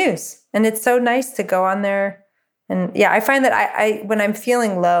good news. And it's so nice to go on there. And yeah, I find that I when I'm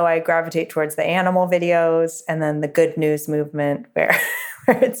feeling low, I gravitate towards the animal videos and then the good news movement where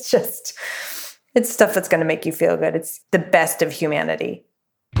it's stuff that's going to make you feel good. It's the best of humanity.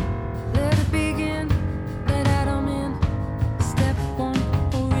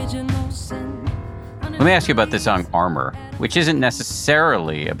 Let me ask you about this song, Armor, which isn't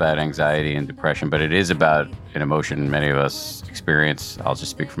necessarily about anxiety and depression, but it is about an emotion many of us experience. I'll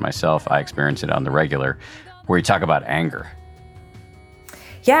just speak for myself. I experience it on the regular, where you talk about anger.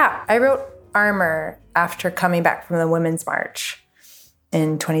 Yeah, I wrote Armor after coming back from the Women's March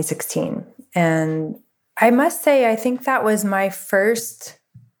in 2016. And I must say, I think that was my first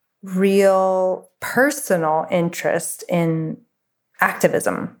real personal interest in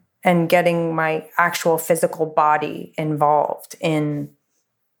activism and getting my actual physical body involved in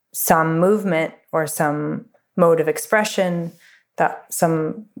some movement or some mode of expression,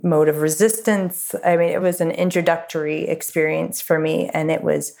 some mode of resistance. I mean, it was an introductory experience for me, and it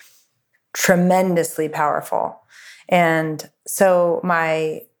was tremendously powerful. And so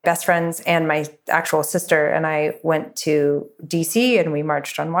my best friends and my actual sister and I went to DC and we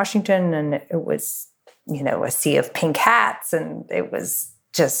marched on Washington, and it was, a sea of pink hats, and it was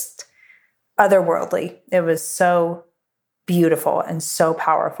just otherworldly. It was so beautiful and so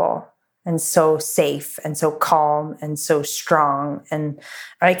powerful and so safe and so calm and so strong. And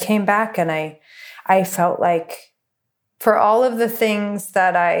I came back and I felt like for all of the things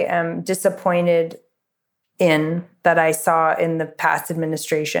that I am disappointed in that I saw in the past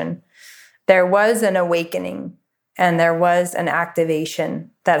administration, there was an awakening and there was an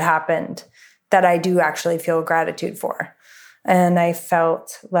activation that happened that I do actually feel gratitude for. And I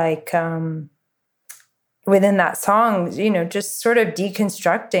felt like within that song, just sort of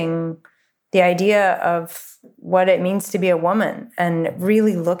deconstructing the idea of what it means to be a woman and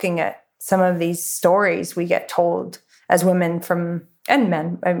really looking at some of these stories we get told as women and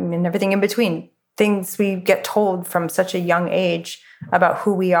men, everything in between, things we get told from such a young age about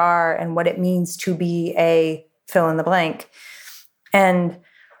who we are and what it means to be a fill in the blank. And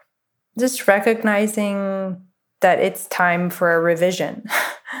just recognizing that it's time for a revision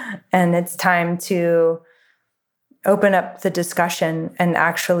and it's time to open up the discussion and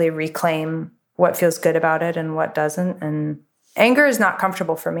actually reclaim what feels good about it and what doesn't. And anger is not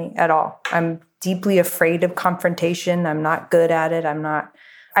comfortable for me at all. I'm deeply afraid of confrontation. I'm not good at it.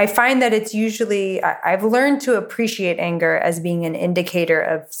 I find that it's usually, I've learned to appreciate anger as being an indicator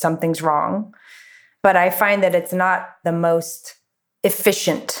of something's wrong, but I find that it's not the most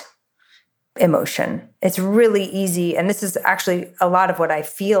efficient emotion. It's really easy. And this is actually a lot of what I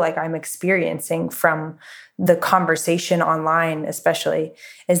feel like I'm experiencing from the conversation online, especially,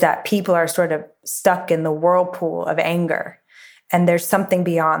 is that people are sort of stuck in the whirlpool of anger. And there's something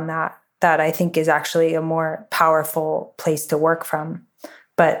beyond that I think is actually a more powerful place to work from.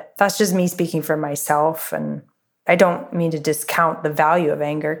 But that's just me speaking for myself. And I don't mean to discount the value of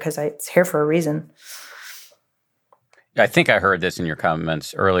anger because it's here for a reason. I think I heard this in your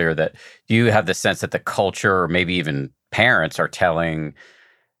comments earlier that you have the sense that the culture or maybe even parents are telling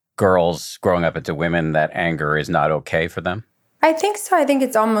girls growing up into women that anger is not okay for them. I think so. I think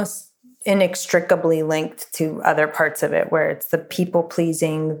it's almost inextricably linked to other parts of it where it's the people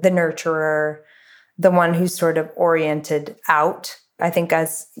pleasing, the nurturer, the one who's sort of oriented out. I think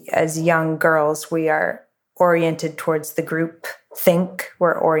as young girls, we are oriented towards the group think.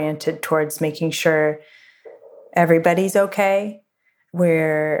 We're oriented towards making sure everybody's okay.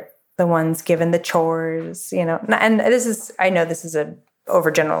 We're the ones given the chores, and I know this is an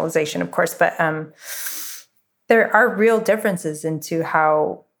overgeneralization, of course, but there are real differences into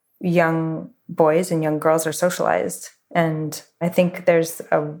how young boys and young girls are socialized. And I think there's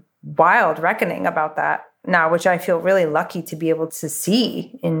a wild reckoning about that now, which I feel really lucky to be able to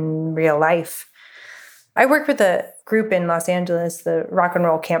see in real life. I work with a group in Los Angeles, the Rock and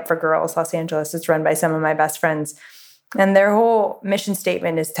Roll Camp for Girls Los Angeles. It's run by some of my best friends. And their whole mission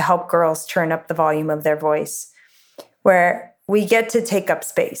statement is to help girls turn up the volume of their voice, where we get to take up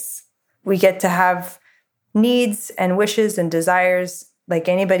space. We get to have needs and wishes and desires like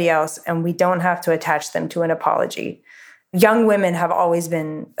anybody else, and we don't have to attach them to an apology. Young women have always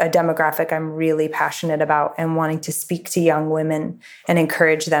been a demographic I'm really passionate about and wanting to speak to young women and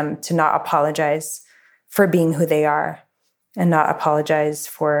encourage them to not apologize for being who they are and not apologize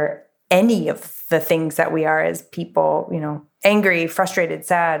for any of the things that we are as people, angry, frustrated,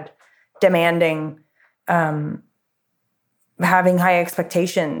 sad, demanding, having high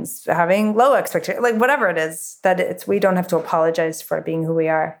expectations, having low expectations, like whatever it is, we don't have to apologize for being who we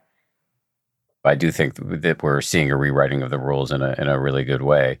are. I do think that we're seeing a rewriting of the rules in a really good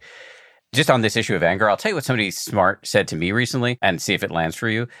way. Just on this issue of anger, I'll tell you what somebody smart said to me recently and see if it lands for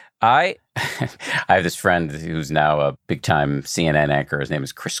you. I have this friend who's now a big-time CNN anchor. His name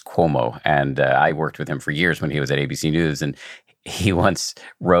is Chris Cuomo, and I worked with him for years when he was at ABC News, and he once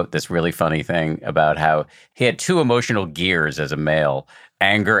wrote this really funny thing about how he had two emotional gears as a male,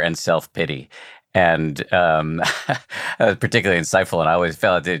 anger and self-pity. And that was particularly insightful, and I always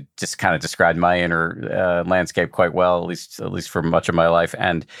felt it just kind of described my inner landscape quite well, at least for much of my life.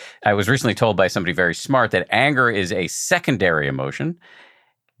 And I was recently told by somebody very smart that anger is a secondary emotion,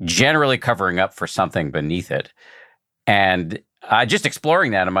 generally covering up for something beneath it. And just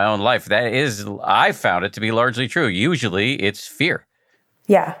exploring that in my own life, I found it to be largely true. Usually it's fear.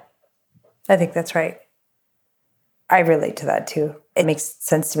 Yeah, I think that's right. I relate to that too. It makes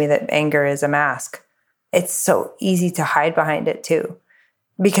sense to me that anger is a mask. It's so easy to hide behind it too,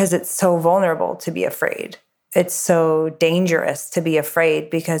 because it's so vulnerable to be afraid. It's so dangerous to be afraid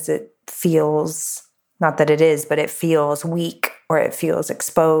because it feels, not that it is, but it feels weak or it feels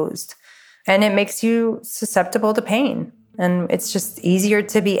exposed. And it makes you susceptible to pain. And it's just easier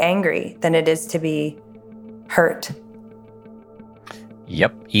to be angry than it is to be hurt.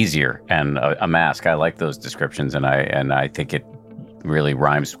 Yep, easier and a mask. I like those descriptions, and I think it really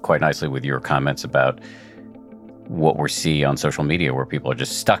rhymes quite nicely with your comments about what we see on social media, where people are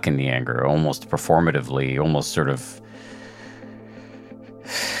just stuck in the anger, almost performatively, almost sort of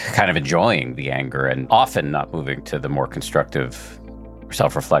kind of enjoying the anger and often not moving to the more constructive,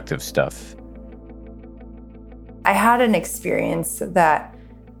 self-reflective stuff. I had an experience that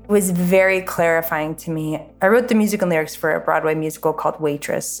was very clarifying to me. I wrote the music and lyrics for a Broadway musical called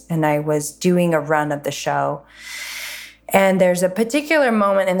Waitress, and I was doing a run of the show. And there's a particular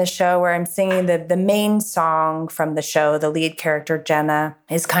moment in the show where I'm singing the main song from the show. The lead character, Jenna,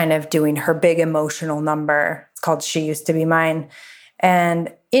 is kind of doing her big emotional number. It's called She Used to Be Mine.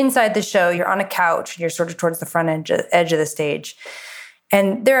 And inside the show, you're on a couch, and you're sort of towards the front edge of the stage.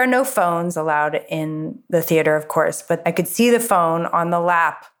 And there are no phones allowed in the theater, of course, but I could see the phone on the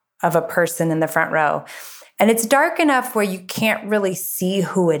lap of a person in the front row. And it's dark enough where you can't really see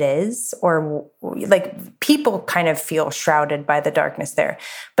who it is, or like people kind of feel shrouded by the darkness there.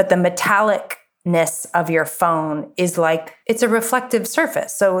 But the metallicness of your phone is like, it's a reflective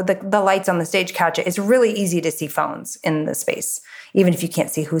surface. So the lights on the stage catch it. It's really easy to see phones in the space, even if you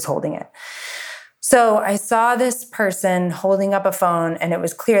can't see who's holding it. So I saw this person holding up a phone, and it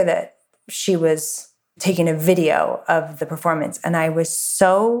was clear that she was taking a video of the performance. And I was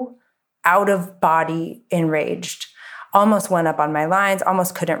so out of body enraged, almost went up on my lines,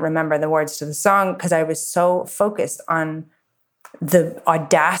 almost couldn't remember the words to the song because I was so focused on the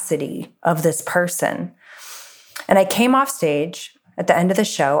audacity of this person. And I came off stage at the end of the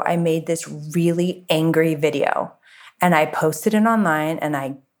show. I made this really angry video, and I posted it online, and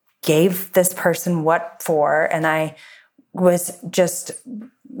I gave this person what for, and I was just,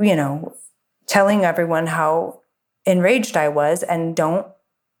 telling everyone how enraged I was, and don't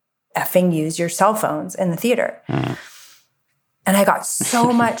effing use your cell phones in the theater. Mm. And I got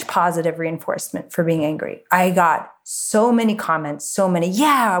so much positive reinforcement for being angry. I got so many comments, so many,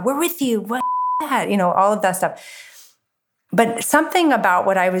 yeah, we're with you, what that, all of that stuff. But something about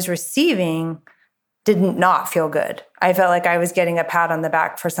what I was receiving did not feel good. I felt like I was getting a pat on the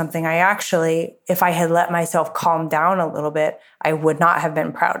back for something I actually, if I had let myself calm down a little bit, I would not have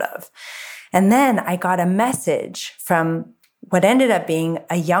been proud of. And then I got a message from what ended up being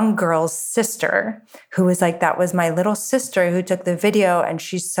a young girl's sister, who was like, that was my little sister who took the video, and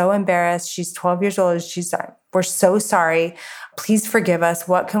she's so embarrassed. She's 12 years old. She's like, we're so sorry. Please forgive us.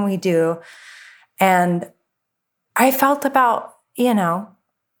 What can we do? And I felt about,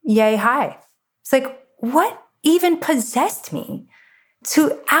 yay high. It's like, what even possessed me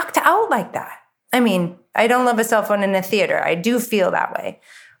to act out like that? I mean, I don't love a cell phone in a theater. I do feel that way.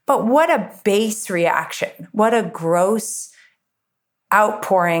 But what a base reaction. What a gross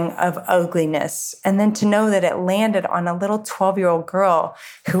outpouring of ugliness. And then to know that it landed on a little 12-year-old girl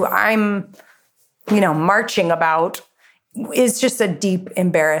who I'm, marching about is just a deep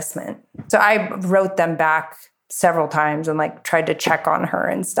embarrassment. So I wrote them back several times and tried to check on her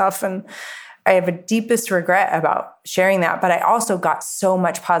and stuff. And I have a deepest regret about sharing that, but I also got so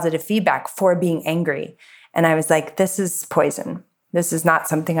much positive feedback for being angry. And I was like, this is poison. This is not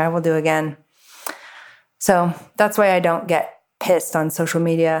something I will do again. So that's why I don't get pissed on social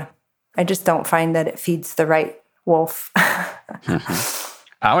media. I just don't find that it feeds the right wolf.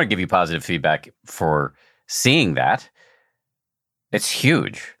 I want to give you positive feedback for seeing that. It's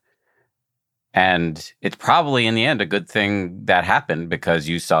huge. And it's probably, in the end, a good thing that happened because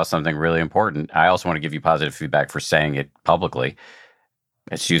you saw something really important. I also want to give you positive feedback for saying it publicly.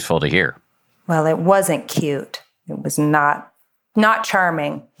 It's useful to hear. Well, it wasn't cute. It was not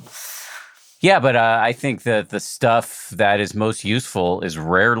charming. Yeah, but I think that the stuff that is most useful is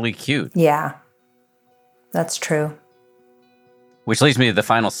rarely cute. Yeah, that's true. Which leads me to the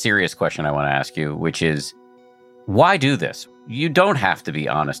final serious question I want to ask you, which is, why do this? You don't have to be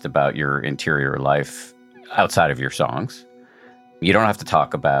honest about your interior life outside of your songs. You don't have to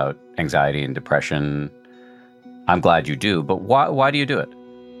talk about anxiety and depression. I'm glad you do, but why do you do it?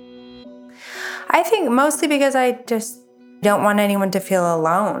 I think mostly because I just don't want anyone to feel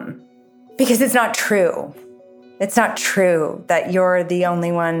alone. Because it's not true. It's not true that you're the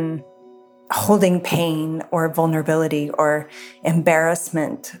only one holding pain or vulnerability or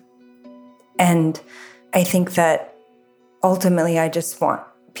embarrassment. And I think that ultimately I just want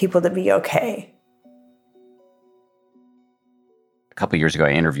people to be okay. A couple of years ago,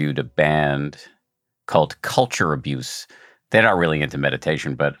 I interviewed a band called Culture Abuse. They're not really into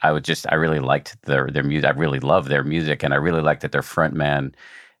meditation, but I really liked their music. I really love their music, and I really liked that their frontman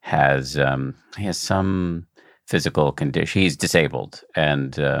has some physical condition. He's disabled,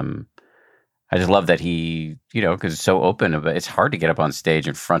 and I just love that he, because it's so open. It's hard to get up on stage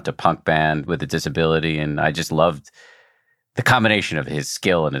in front of a punk band with a disability, and I just loved the combination of his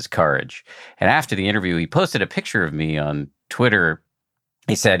skill and his courage. And after the interview, he posted a picture of me on Twitter.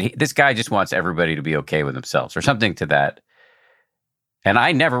 He said, this guy just wants everybody to be okay with themselves, or something to that. And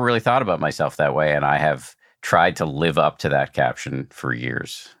I never really thought about myself that way, and I have tried to live up to that caption for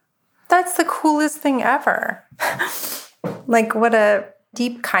years. That's the coolest thing ever. Like, what a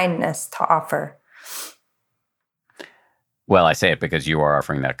deep kindness to offer. Well, I say it because you are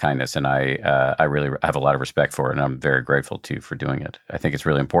offering that kindness, and I really have a lot of respect for it, and I'm very grateful to you for doing it. I think it's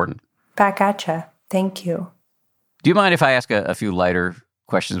really important. Back at you. Thank you. Do you mind if I ask a few lighter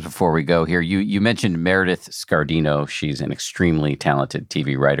questions before we go here? You mentioned Meredith Scardino. She's an extremely talented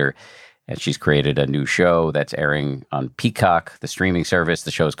TV writer, and she's created a new show that's airing on Peacock, the streaming service.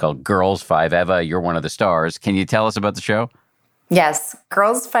 The show is called Girls Five Eva. You're one of the stars. Can you tell us about the show? Yes.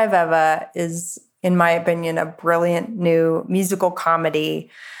 Girls Five Eva is, in my opinion, a brilliant new musical comedy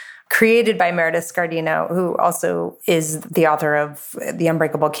created by Meredith Scardino, who also is the author of The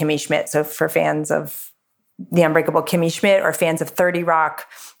Unbreakable Kimmy Schmidt. So for fans of The Unbreakable Kimmy Schmidt or fans of 30 Rock,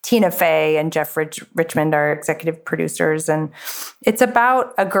 Tina Fey and Jeff Richmond are executive producers. And it's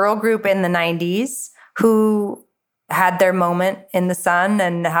about a girl group in the 90s who had their moment in the sun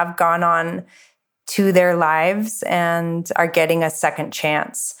and have gone on to their lives and are getting a second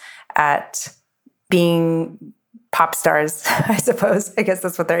chance at being pop stars, I suppose. I guess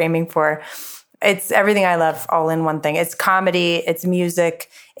that's what they're aiming for. It's everything I love all in one thing. It's comedy, it's music,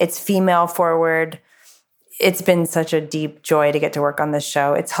 it's female forward. It's been such a deep joy to get to work on this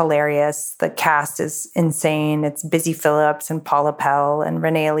show. It's hilarious. The cast is insane. It's Busy Phillips and Paula Pell and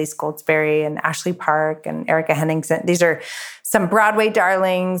Renee Elise Goldsberry and Ashley Park and Erica Henningsen. These are some Broadway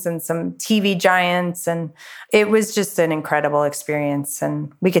darlings and some TV giants. And it was just an incredible experience.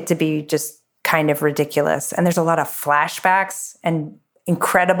 And we get to be just kind of ridiculous. And there's a lot of flashbacks and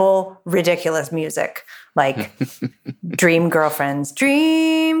incredible, ridiculous music, like Dream Girlfriends,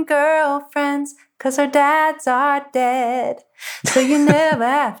 'cause our dads are dead. So you never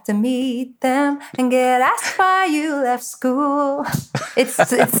have to meet them and get asked why you left school. It's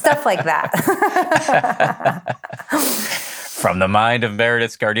stuff like that. From the mind of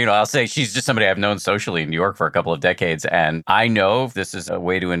Meredith Scardino. I'll say she's just somebody I've known socially in New York for a couple of decades. And I know this is a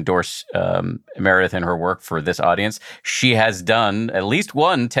way to endorse Meredith and her work for this audience. She has done at least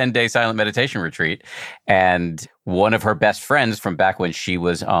one 10-day silent meditation retreat. And one of her best friends from back when she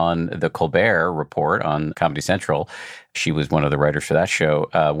was on the Colbert Report on Comedy Central, she was one of the writers for that show.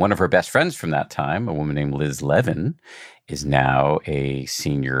 One of her best friends from that time, a woman named Liz Levin, is now a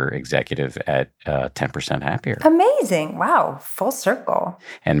senior executive at 10% Happier. Amazing. Wow. Full circle.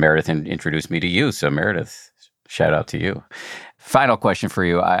 And Meredith introduced me to you. So Meredith, shout out to you. Final question for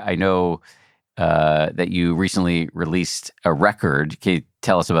you. I know that you recently released a record. Can you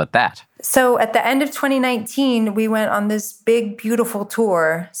tell us about that? So at the end of 2019, we went on this big, beautiful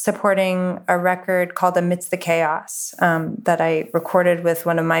tour supporting a record called Amidst the Chaos that I recorded with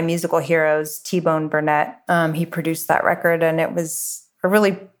one of my musical heroes, T-Bone Burnett. He produced that record, and it was a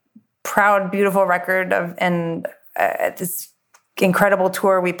really proud, beautiful record and this incredible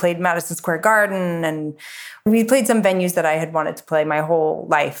tour. We played Madison Square Garden, and we played some venues that I had wanted to play my whole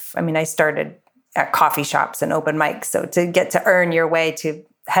life. I mean, I started at coffee shops and open mics. So to get to earn your way to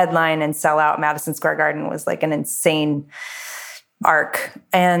headline and sell out Madison Square Garden was like an insane arc.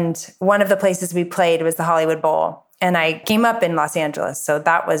 And one of the places we played was the Hollywood Bowl. And I came up in Los Angeles. So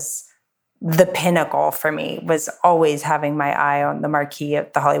that was the pinnacle for me, was always having my eye on the marquee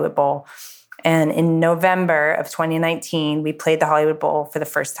of the Hollywood Bowl. And in November of 2019, we played the Hollywood Bowl for the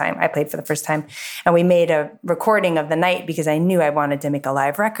first time. I played for the first time. And we made a recording of the night because I knew I wanted to make a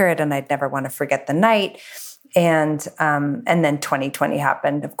live record and I'd never want to forget the night. And then 2020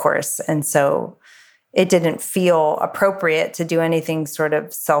 happened, of course. And so it didn't feel appropriate to do anything sort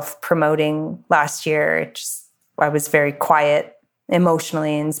of self-promoting last year. I was very quiet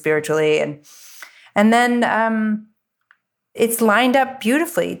emotionally and spiritually. And then it's lined up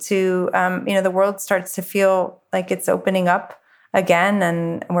beautifully to, the world starts to feel like it's opening up again.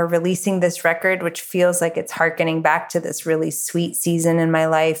 And we're releasing this record, which feels like it's hearkening back to this really sweet season in my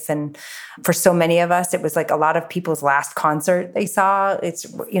life. And for so many of us, it was like a lot of people's last concert they saw. It's,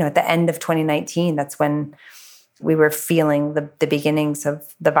 at the end of 2019, that's when we were feeling the beginnings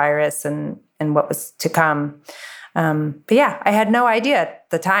of the virus and what was to come. But yeah, I had no idea at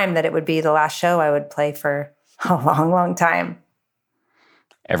the time that it would be the last show I would play for a long, long time.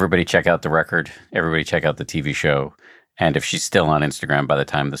 Everybody check out the record. Everybody check out the TV show. And if she's still on Instagram by the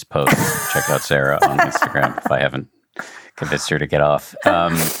time this posts, check out Sara on Instagram if I haven't convinced her to get off.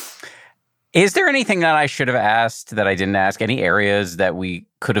 Is there anything that I should have asked that I didn't ask? Any areas that we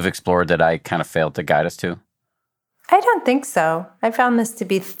could have explored that I kind of failed to guide us to? I don't think so. I found this to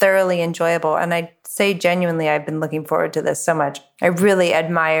be thoroughly enjoyable. And I say genuinely, I've been looking forward to this so much. I really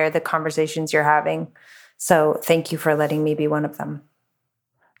admire the conversations you're having. So thank you for letting me be one of them.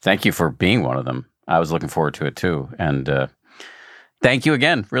 Thank you for being one of them. I was looking forward to it too. And thank you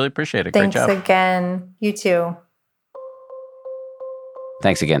again. Really appreciate it. Thanks Great job. again. You too.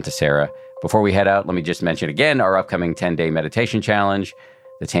 Thanks again to Sara. Before we head out, let me just mention again our upcoming 10-day meditation challenge,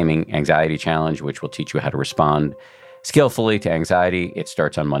 the Taming Anxiety Challenge, which will teach you how to respond skillfully to anxiety. It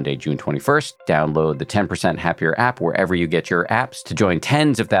starts on Monday, June 21st. Download the 10% Happier app wherever you get your apps to join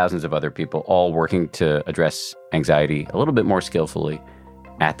tens of thousands of other people, all working to address anxiety a little bit more skillfully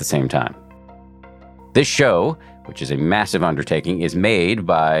at the same time. This show, which is a massive undertaking, is made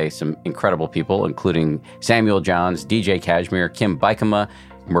by some incredible people, including Samuel Johns, DJ Kashmir, Kim Bikama,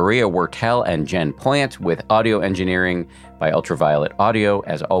 Maria Wertel, and Jen Plant, with audio engineering by Ultraviolet Audio.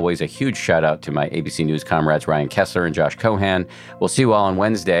 As always, a huge shout out to my ABC News comrades Ryan Kessler and Josh Cohan. We'll see you all on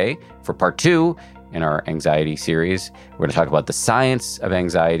Wednesday for part 2 in our anxiety series. We're going to talk about the science of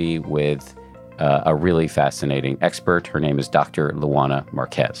anxiety with a really fascinating expert. Her name is Dr. Luana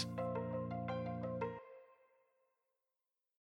Marquez.